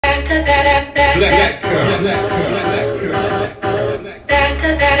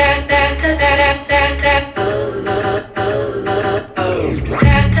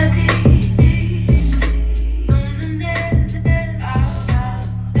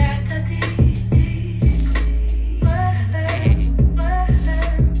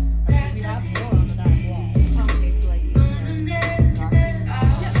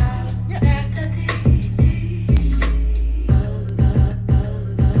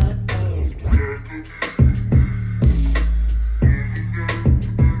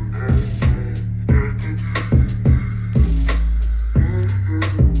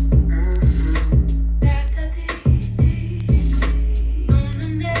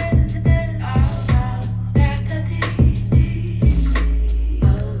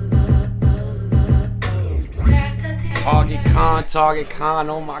Target Con,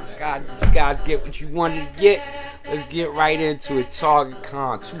 oh my God, you guys get what you wanted to get. Let's get right into it. Target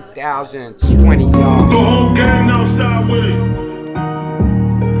Con 2020, y'all. The whole gang outside with it.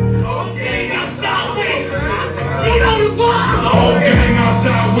 The whole gang outside with it. You know the vibe. The whole gang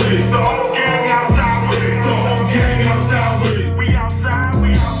outside with it. The whole gang outside with it. The whole gang outside with it. We outside, we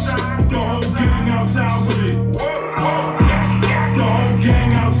outside. The whole gang outside with it. The whole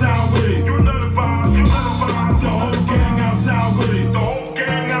gang outside with it. You know the vibe, you know the vibe. The whole gang outside with it. The whole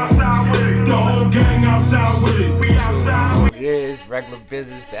gang outside with it. The whole gang outside with it. We outside. It is regular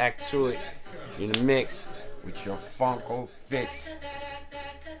business, back to it in the mix with your Funko fix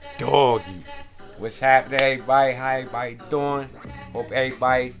doggy. What's happening, everybody? How everybody doing? Hope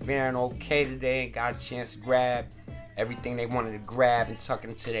everybody faring okay today and got a chance to grab everything they wanted to grab and tuck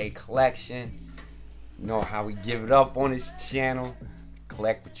into their collection. You know how we give it up on this channel.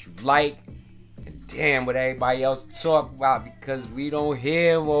 Collect what you like and damn what everybody else talk about, because we don't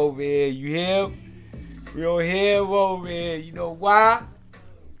hear him over here. You hear him? We don't hear him over here. You know why?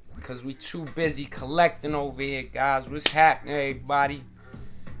 Because we too busy collecting over here, guys. What's happening, everybody?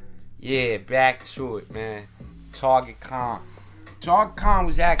 Yeah, back to it, man. Target Con. Target Con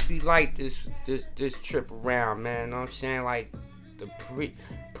was actually like this trip around, man. You know what I'm saying? Like the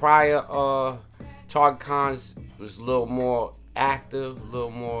prior Target Cons was a little more active, a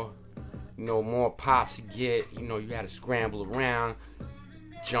little more, you know, more pops to get. You know, you had to scramble around,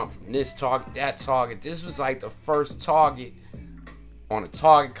 jump from this target, that target. This was like the first Target on a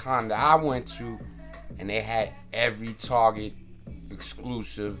Target Con that I went to, and they had every Target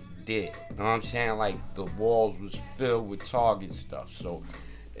exclusive did. You know what I'm saying? Like the walls was filled with Target stuff. So,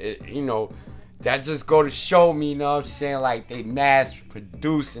 you know, that just go to show me, you know what I'm saying? Like they mass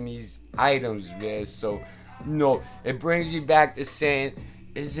producing these items, man. So, you know, it brings me back to saying,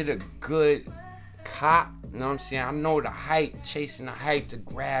 is it a good cop? You know what I'm saying? I know the hype, chasing the hype to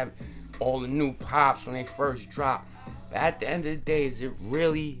grab all the new pops when they first drop. But at the end of the day, is it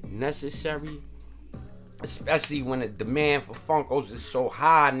really necessary? Especially when the demand for Funkos is so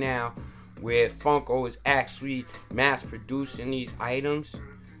high now, where Funko is actually mass producing these items.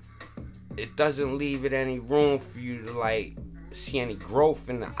 It doesn't leave it any room for you to like see any growth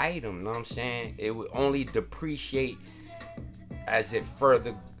in the item. You know what I'm saying? It would only depreciate as it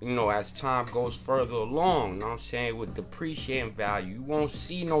further, you know, as time goes further along. You know what I'm saying? It would depreciate in value. You won't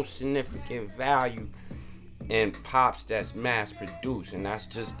see no significant value in pops that's mass produced, and that's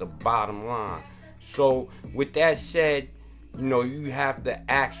just the bottom line. So with that said, you know, you have to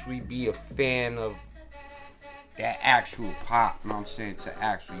actually be a fan of that actual pop, you know what I'm saying, to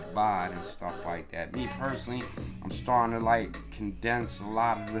actually buy it and stuff like that. Me personally, I'm starting to like condense a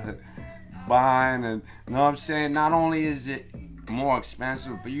lot of the buying, and you know what I'm saying, not only is it more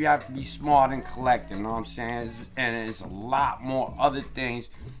expensive, but you have to be smart in collecting, you know what I'm saying, and there's a lot more other things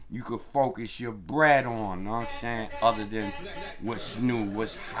you could focus your bread on, you know what I'm saying, other than what's new,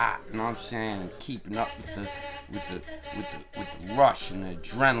 what's hot, you know what I'm saying, and keeping up with the rush and the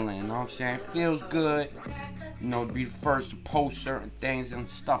adrenaline, you know what I'm saying. It feels good, you know, to be the first to post certain things and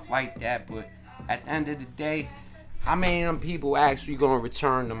stuff like that, but at the end of the day, how many of them people actually gonna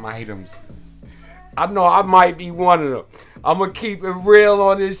return them items? I know I might be one of them. I'm gonna keep it real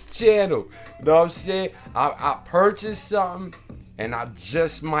on this channel, you know what I'm saying. I purchased something and I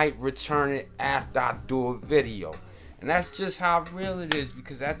just might return it after I do a video. And that's just how real it is,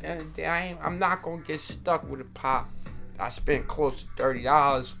 because at the end of the day, I'm not going to get stuck with a pop I spent close to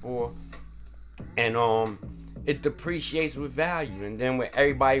 $30 for. And it depreciates with value. And then with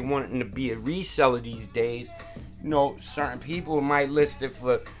everybody wanting to be a reseller these days, you know, certain people might list it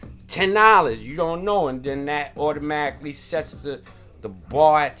for $10. You don't know. And then that automatically sets the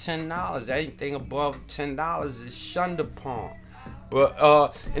bar at $10. Anything above $10 is shunned upon.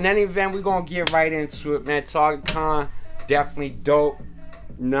 But in any event, we're gonna get right into it, man. Target Con, definitely dope.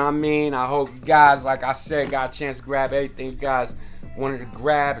 You know what I mean? I hope you guys, like I said, got a chance to grab everything you guys wanted to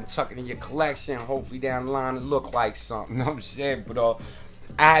grab and tuck it in your collection. Hopefully down the line it look like something. You know what I'm saying? But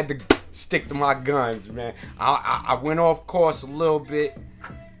I had to stick to my guns, man. I went off course a little bit,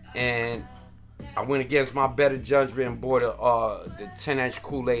 and I went against my better judgment and bought the 10-inch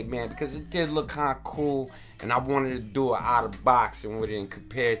Kool-Aid Man because it did look kind of cool, and I wanted to do it out of boxing with it and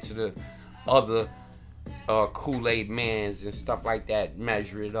compare it to the other Kool-Aid Mans and stuff like that,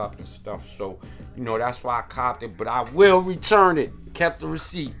 measure it up and stuff. So, you know, that's why I copped it, but I will return it. Kept the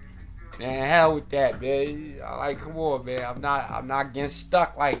receipt. Man, hell with that, man. I like, come on, man. I'm not getting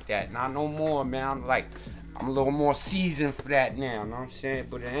stuck like that. Not no more, man. I'm a little more seasoned for that now, you know what I'm saying?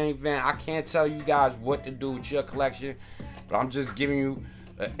 But in any event, I can't tell you guys what to do with your collection, but I'm just giving you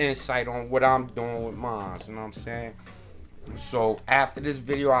an insight on what I'm doing with mine, you know what I'm saying? So after this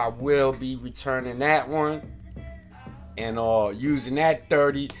video, I will be returning that one and using that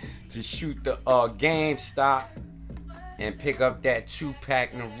 30 to shoot the GameStop and pick up that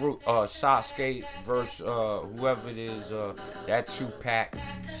 2-pack Sasuke versus whoever it is, that 2-pack.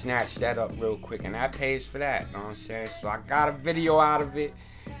 Snatch that up real quick, and that pays for that, you know what I'm saying? So I got a video out of it,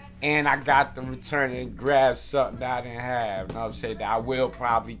 and I got to return and grab something that I didn't have, you know what I'm saying, that I will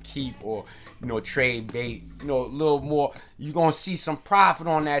probably keep or, you know, trade bait, you know, a little more. You're gonna see some profit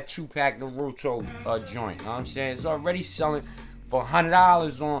on that 2-pack Naruto joint, you know what I'm saying? It's already selling for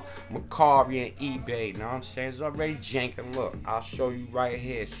 $100 on Mercari and eBay, you know what I'm saying? It's already janking. Look, I'll show you right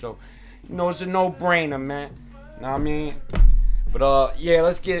here. So, you know, it's a no-brainer, man. You know what I mean? But yeah,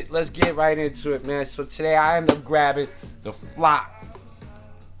 let's get right into it, man. So today I ended up grabbing the flock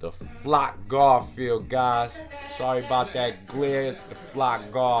Garfield, guys. Sorry about that glare. The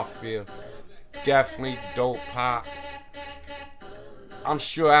flock Garfield, definitely dope pop. I'm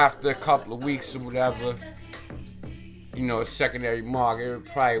sure after a couple of weeks or whatever, you know, secondary market, it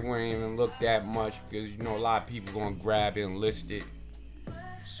probably wouldn't even look that much because, you know, a lot of people gonna grab it and list it.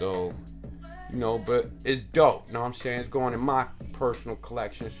 So, you know, but it's dope, you know what I'm saying? It's going in my personal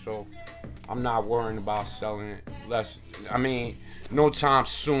collection, so I'm not worrying about selling it. No time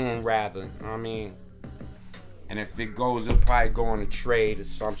soon, rather, you know what I mean? And if it goes, it'll probably go on a trade or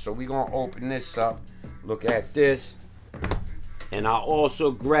something. So we gonna open this up, look at this. And I also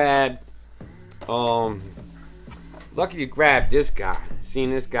grabbed, lucky to grab this guy. Seen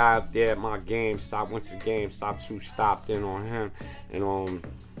this guy up there at my GameStop. Went to GameStop too, stopped in on him. And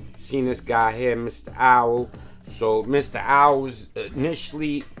seen this guy here, Mr. Owl. So Mr. Owl was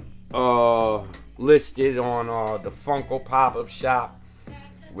initially listed on the Funko pop-up shop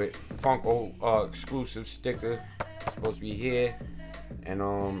with Funko exclusive sticker. Supposed to be here. And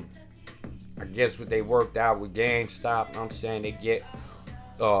I guess what they worked out with GameStop, you know what I'm saying, they get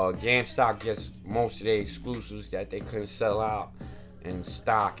GameStop gets most of their exclusives that they couldn't sell out in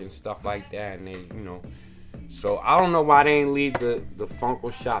stock and stuff like that, and they, you know, so I don't know why they ain't leave the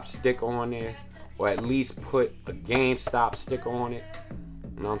Funko shop sticker on there, or at least put a GameStop sticker on it.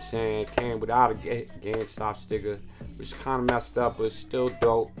 You know what I'm saying? It came without a GameStop sticker, which kind of messed up, but it's still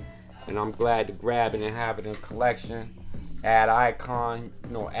dope, and I'm glad to grab it and have it in collection. Add icon,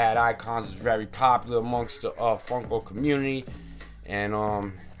 you know, add icons is very popular amongst the Funko community. And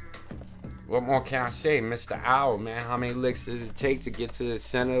what more can I say? Mr. Owl, man, how many licks does it take to get to the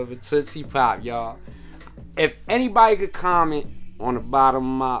center of a Tootsie Pop, y'all? If anybody could comment on the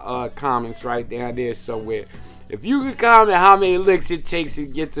bottom of my comments right down there somewhere, if you could comment how many licks it takes to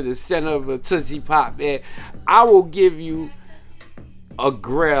get to the center of a Tootsie Pop, man, I will give you a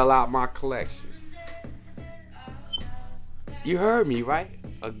grill out my collection. You heard me, right?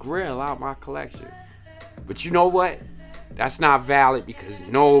 A grill out my collection. But you know what? That's not valid because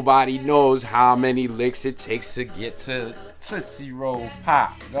nobody knows how many licks it takes to get to Tootsie Roll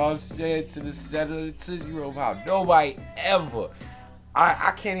Pop. You know what I'm saying? To the center of the Tootsie Roll Pop. Nobody ever.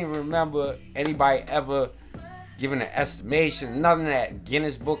 I can't even remember anybody ever giving an estimation. None of that.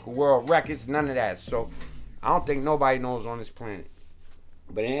 Guinness Book of World Records. None of that. So I don't think nobody knows on this planet.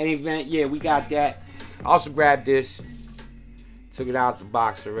 But in any event, yeah, we got that. I also grabbed this. Took it out the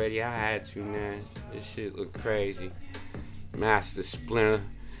box already. I had to, man. This shit look crazy. Master Splinter.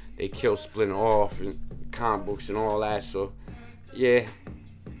 They killed Splinter off in comic books and all that. So, yeah.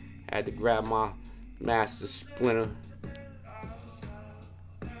 Had to grab my Master Splinter.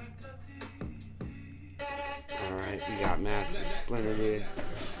 Alright, we got Master Splinter there.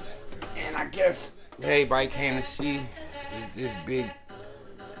 And I guess what everybody came to see is this big,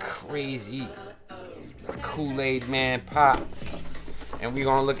 crazy Kool-Aid Man pop. And we're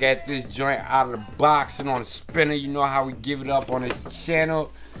gonna look at this joint out of the box and on the spinner. You know how we give it up on this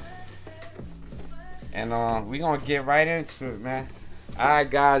channel. And we're gonna get right into it, man.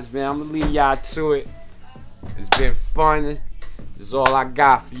 Alright, guys, man, I'm gonna leave y'all to it. It's been fun. This is all I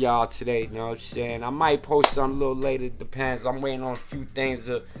got for y'all today, you know what I'm saying? I might post something a little later, depends. I'm waiting on a few things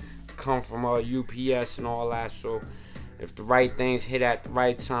to come from UPS and all that, so if the right things hit at the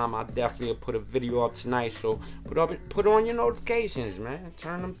right time, I definitely will put a video up tonight. So put on your notifications, man.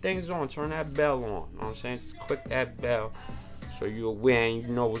 Turn them things on, turn that bell on, you know what I'm saying? Just click that bell so you're aware and you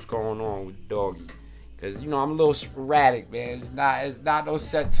know what's going on with Doggy. Cause you know I'm a little sporadic, man. It's not no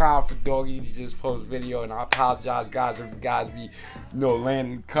set time for Doggy to just post video, and I apologize, guys, if you guys be laying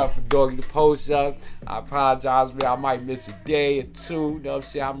in the cut for Doggy to post up. I apologize, man. I might miss a day or two. You know what I'm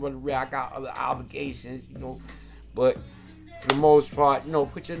saying? I'm running around. I got other obligations, you know. But for the most part, you know,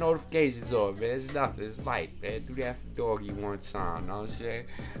 put your notifications on, man. It's nothing. It's light, man. Do that for Doggy one time. You know what I'm saying?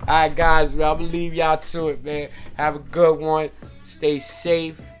 All right, guys, man. I'm gonna leave y'all to it, man. Have a good one. Stay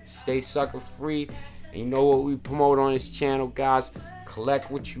safe. Stay sucker free. And you know what we promote on this channel, guys? Collect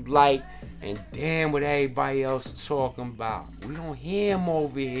what you like and damn what everybody else talking about. We don't hear him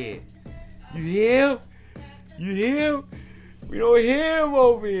over here. You hear? You hear? We don't hear him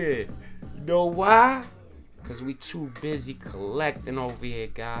over here. You know why? Because we too busy collecting over here,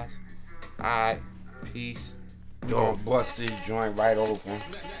 guys. Alright, peace. Gonna bust this joint right open.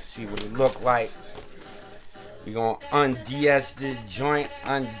 See what it look like. We gonna un-DS this joint,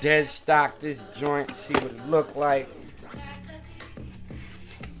 undead stock this joint, see what it look like.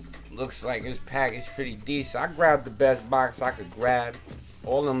 Looks like this package pretty decent. I grabbed the best box I could grab.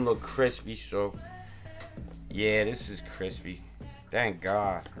 All of them look crispy, so yeah, this is crispy. Thank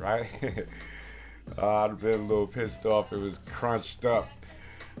God, right? I'd have been a little pissed off if it was crunched up.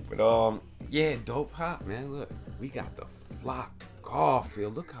 But yeah, dope pop, man. Look, we got the flop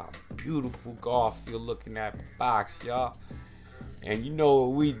Garfield. Look how beautiful Garfield looking at the box, y'all. And you know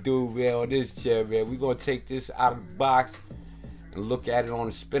what we do, man, on this chair, man. We gonna take this out of the box and look at it on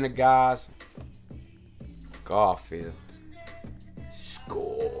the spinner, guys. Garfield.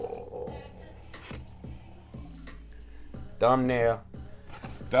 Score. Thumbnail.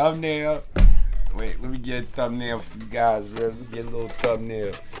 Thumbnail. Wait, let me get a thumbnail for you guys, man. Let me get a little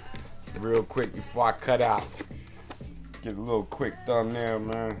thumbnail real quick before I cut out. Get a little quick thumbnail,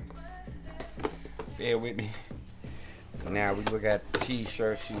 man. Bear with me. Now we look at the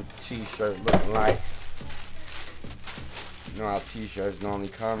t-shirt, see what the t-shirt looking like. You know how t-shirts normally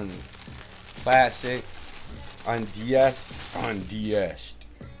come in classic, un-DS.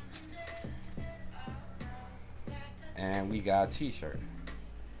 And we got a t-shirt.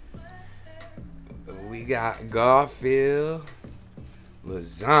 We got Garfield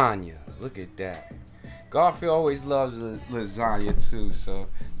lasagna. Look at that. Garfield always loves lasagna too, so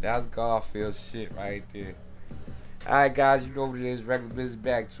that's Garfield shit right there. Alright, guys, you know what it is. Regular business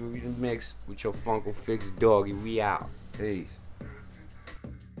back to it. We the mix with your Funko Fix Doggy. We out. Peace.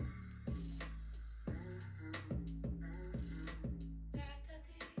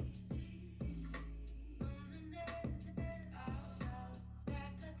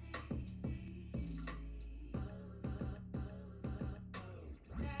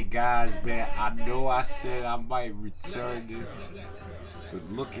 Guys, man, I know I said I might return this, but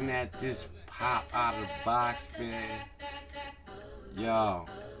looking at this pop out of the box, man, yo,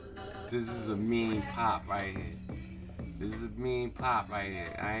 this is a mean pop right here. This is a mean pop right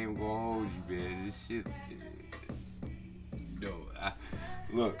here. I ain't gonna hold you, man. This shit,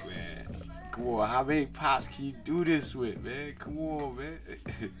 look, man, come on, how many pops can you do this with, man? Come on, man.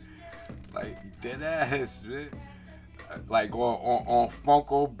 Like, dead ass, man. Like on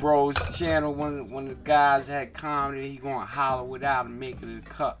Funko Bros channel, when the guys had commented he gonna holler without him making a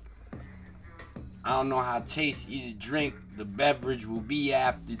cup. I don't know how tasty the drink, the beverage will be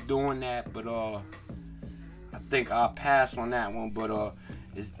after doing that, but I think I'll pass on that one. But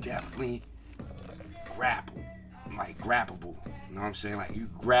it's definitely grappleable. You know what I'm saying? Like you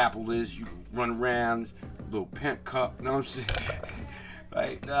grapple this, you can run around, little pimp cup. You know what I'm saying?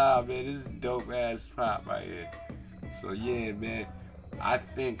 Like nah, man, this is dope ass pop right here. So yeah, man, I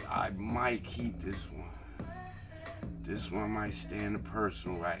think I might keep this one. This one might stay in the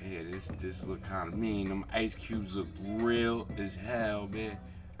personal right here. This look kind of mean. Them ice cubes look real as hell, man.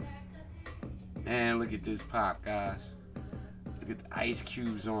 Man, look at this pop, guys. Look at the ice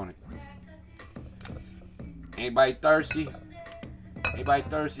cubes on it. Anybody thirsty? Anybody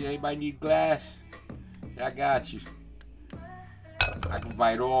thirsty? Anybody need glass? Yeah, I got you. I can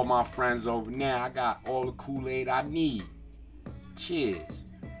invite all my friends over now. I got all the Kool-Aid I need. Cheers.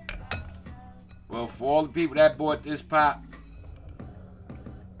 Well, for all the people that bought this pop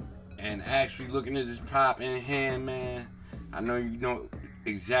and actually looking at this pop in hand, man, I know you know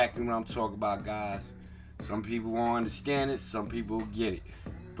exactly what I'm talking about, guys. Some people won't understand it, some people will get it.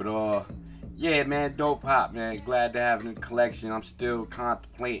 But yeah, man, dope hop, man. Glad to have it in the collection. I'm still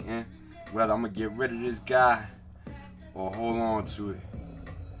contemplating whether I'm gonna get rid of this guy or hold on to it.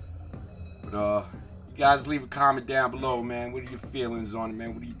 But you guys leave a comment down below, man. What are your feelings on it,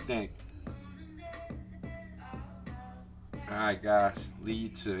 man? What do you think? Alright, guys, lead you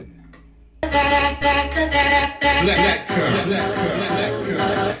to it.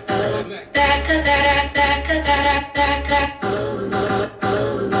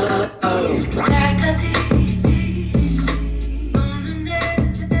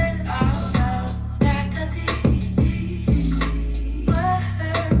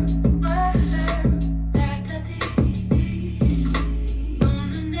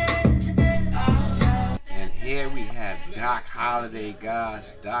 Doc Holiday, guys.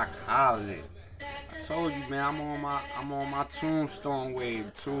 Doc Holiday. I told you, man, I'm on my Tombstone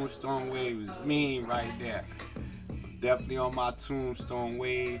wave. Tombstone wave is mean right there. I'm definitely on my Tombstone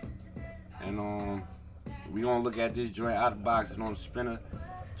wave. And we gonna look at this joint out of the box and on the spinner.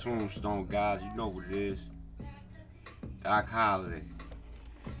 Tombstone, guys. You know what it is. Doc Holiday.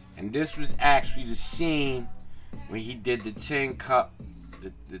 And this was actually the scene when he did the 10 cup.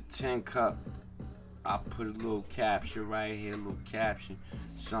 The 10 cup. I put a little caption right here, a little caption,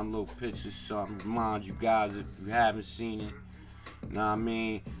 some little pictures, something. Remind you guys if you haven't seen it, you know what I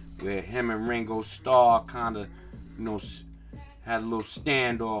mean? Where him and Ringo Starr kind of, you know, had a little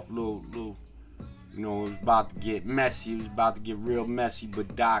standoff, little, you know, it was about to get messy. It was about to get real messy.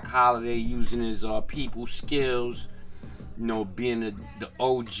 But Doc Holiday using his people skills, you know, being the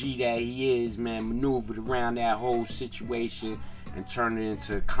OG that he is, man, maneuvered around that whole situation and turned it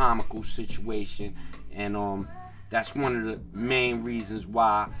into a comical situation. And that's one of the main reasons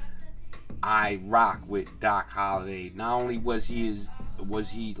why I rock with Doc Holiday. Not only was he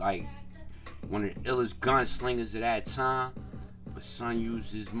like one of the illest gunslingers of that time, but son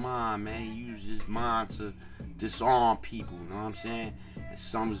used his mind, man. He used his mind to disarm people, you know what I'm saying? And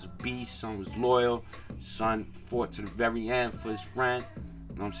son was a beast, son was loyal, son fought to the very end for his friend,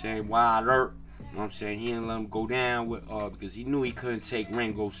 you know what I'm saying? Wild Earth. You know what I'm saying? He didn't let him go down with because he knew he couldn't take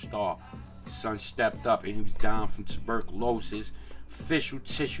Ringo Starr. His son stepped up and he was down from tuberculosis. Official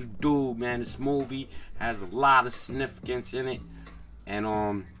tissue dude, man. This movie has a lot of significance in it. And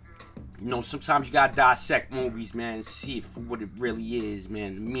you know, sometimes you gotta dissect movies, man, and see it for what it really is,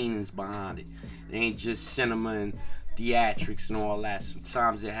 man. The meanings behind it. It ain't just cinema and theatrics and all that.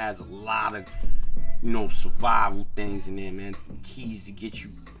 Sometimes it has a lot of, you know, survival things in there, man. Keys to get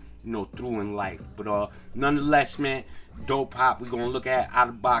you, you know, through in life. But nonetheless, man, dope hop. We gonna look at out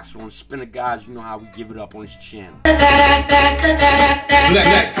of the box on Spinner, guys. You know how we give it up on this channel. Let